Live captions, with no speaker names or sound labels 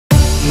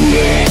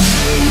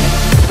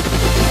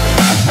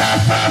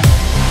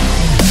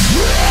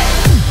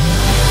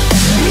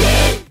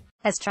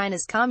As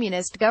China's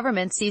communist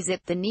government sees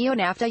it, the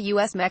neo-NAFTA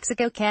U.S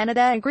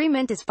Mexico-Canada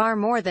Agreement is far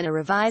more than a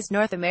revised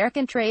North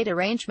American trade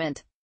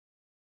arrangement.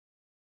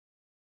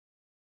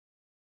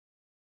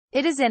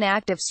 It is an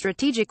act of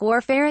strategic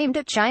warfare aimed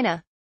at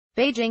China.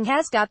 Beijing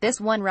has got this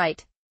one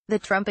right. The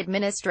Trump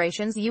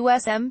administration's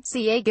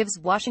USMCA gives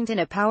Washington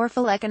a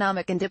powerful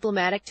economic and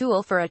diplomatic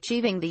tool for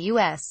achieving the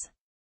U.S.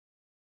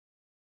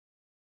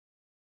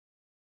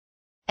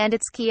 and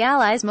its key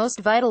allies' most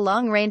vital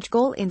long-range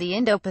goal in the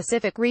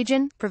Indo-Pacific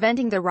region,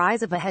 preventing the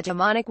rise of a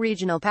hegemonic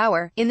regional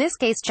power, in this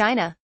case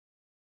China.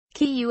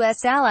 Key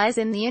U.S. allies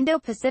in the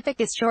Indo-Pacific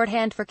is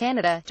shorthand for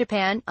Canada,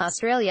 Japan,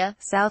 Australia,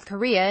 South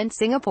Korea and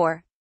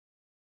Singapore.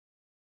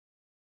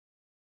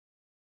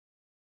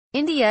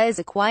 India is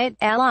a quiet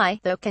ally,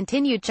 though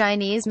continued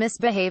Chinese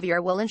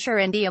misbehavior will ensure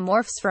India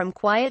morphs from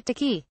quiet to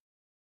key.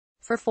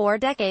 For 4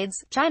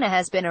 decades, China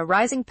has been a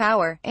rising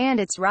power, and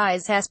its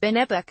rise has been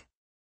epic.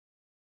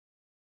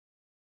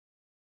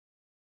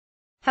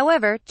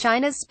 However,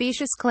 China's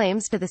specious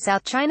claims to the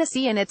South China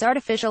Sea and its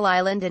artificial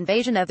island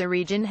invasion of the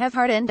region have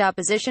hardened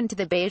opposition to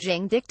the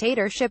Beijing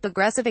dictatorship's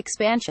aggressive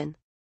expansion.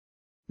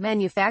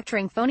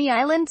 Manufacturing phony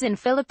islands in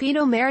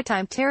Filipino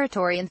maritime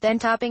territory and then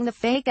topping the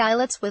fake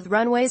islets with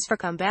runways for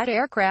combat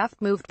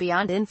aircraft moved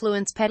beyond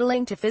influence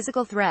peddling to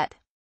physical threat.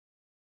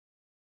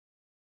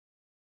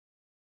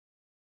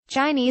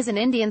 Chinese and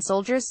Indian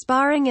soldiers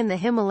sparring in the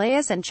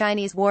Himalayas and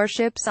Chinese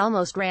warships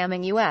almost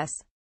ramming U.S.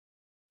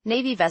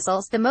 Navy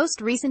vessels. The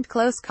most recent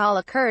close call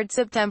occurred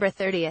September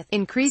 30,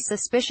 increased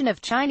suspicion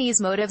of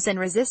Chinese motives and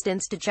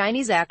resistance to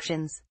Chinese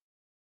actions.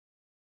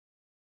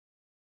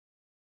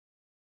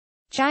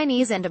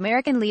 Chinese and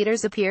American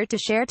leaders appear to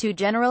share 2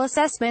 general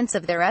assessments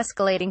of their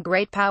escalating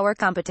great power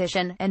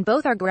competition, and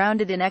both are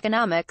grounded in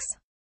economics.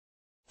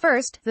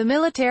 First, the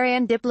military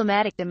and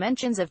diplomatic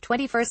dimensions of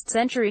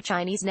 21st-century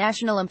Chinese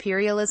national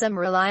imperialism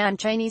rely on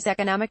Chinese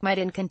economic might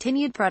and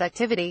continued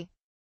productivity.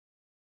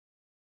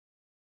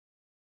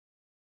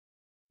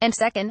 And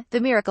second,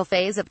 the miracle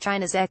phase of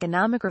China's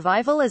economic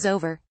revival is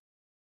over.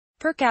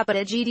 Per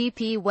capita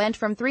GDP went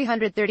from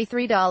 $333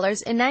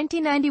 in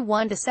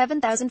 1991 to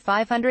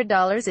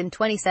 $7,500 in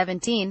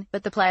 2017,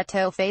 but the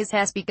plateau phase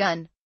has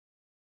begun.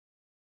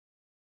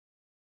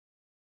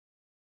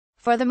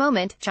 For the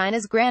moment,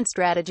 China's grand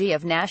strategy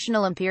of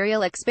national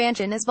imperial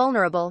expansion is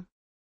vulnerable.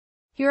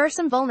 Here are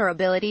some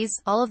vulnerabilities,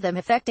 all of them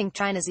affecting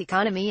China's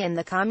economy and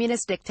the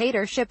communist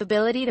dictatorship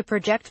ability to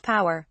project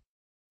power.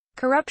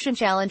 Corruption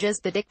challenges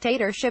the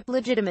dictatorship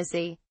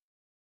legitimacy.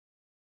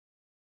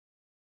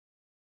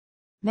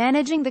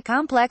 Managing the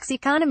complex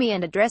economy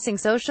and addressing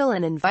social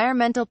and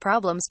environmental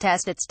problems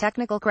test its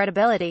technical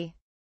credibility.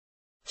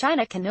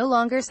 China can no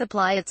longer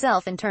supply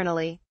itself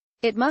internally.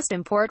 It must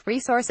import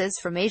resources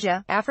from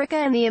Asia, Africa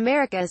and the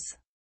Americas.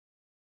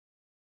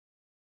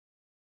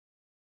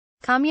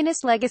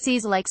 Communist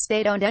legacies like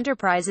state-owned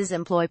enterprises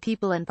employ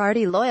people and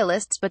party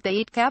loyalists, but they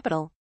eat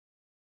capital.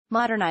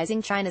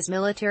 Modernizing China's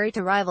military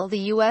to rival the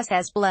U.S.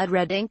 has blood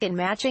red ink, and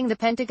matching the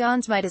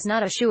Pentagon's might is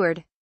not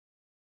assured.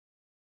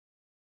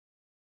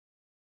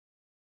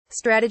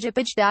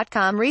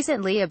 Strategipage.com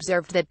recently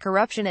observed that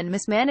corruption and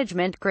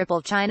mismanagement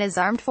cripple China's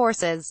armed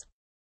forces.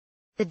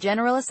 The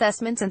general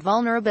assessments and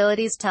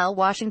vulnerabilities tell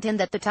Washington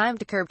that the time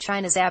to curb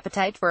China's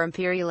appetite for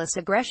imperialist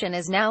aggression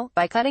is now,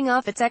 by cutting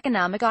off its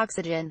economic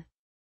oxygen.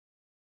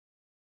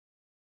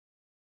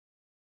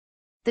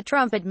 The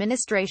Trump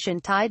administration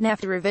tied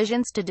NAFTA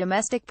revisions to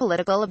domestic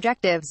political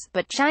objectives,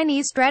 but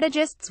Chinese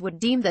strategists would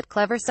deem that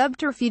clever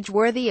subterfuge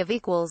worthy of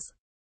equals.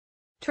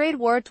 Trade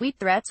war tweet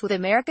threats with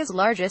America's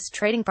largest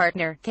trading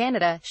partner,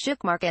 Canada,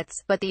 shook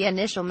markets, but the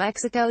initial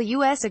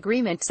Mexico-U.S.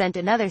 agreement sent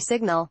another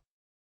signal.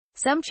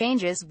 Some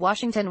changes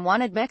Washington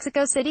wanted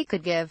Mexico City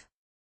could give.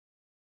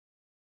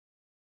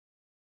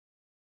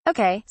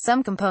 Okay,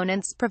 some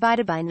components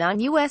provided by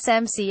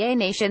non-USMCA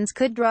nations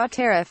could draw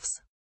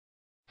tariffs.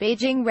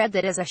 Beijing read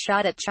that as a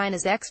shot at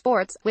China's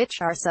exports,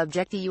 which are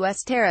subject to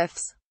U.S.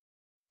 tariffs.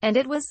 And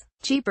it was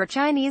cheaper.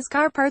 Chinese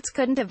car parts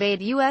couldn't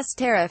evade U.S.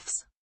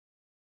 tariffs.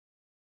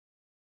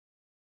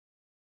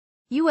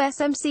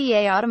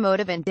 USMCA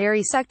automotive and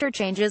dairy sector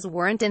changes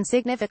weren't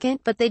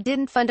insignificant, but they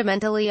didn't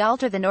fundamentally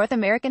alter the North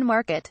American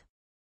market.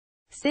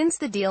 Since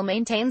the deal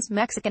maintains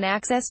Mexican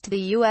access to the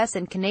U.S.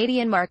 and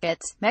Canadian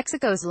markets,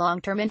 Mexico's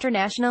long-term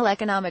international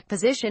economic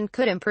position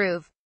could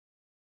improve.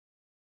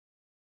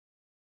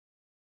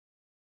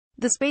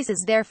 The space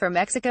is there for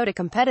Mexico to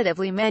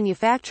competitively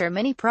manufacture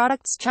many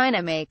products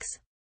China makes.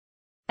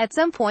 At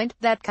some point,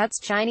 that cuts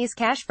Chinese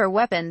cash for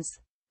weapons.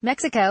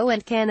 Mexico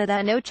and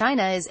Canada know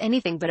China is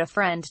anything but a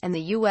friend, and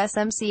the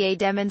USMCA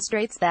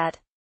demonstrates that.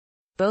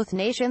 Both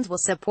nations will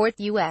support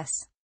U.S.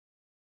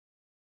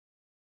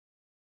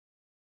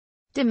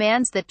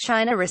 demands that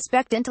China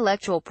respect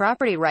intellectual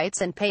property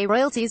rights and pay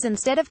royalties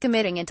instead of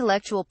committing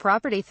intellectual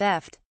property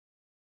theft.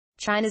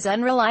 China's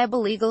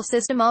unreliable legal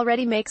system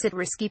already makes it a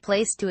risky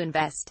place to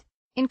invest.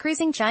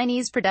 Increasing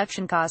Chinese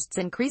production costs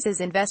increases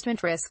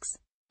investment risks.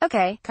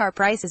 Okay, car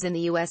prices in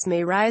the US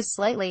may rise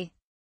slightly,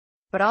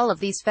 but all of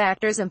these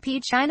factors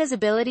impede China's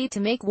ability to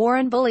make war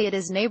and bully at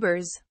his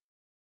neighbors.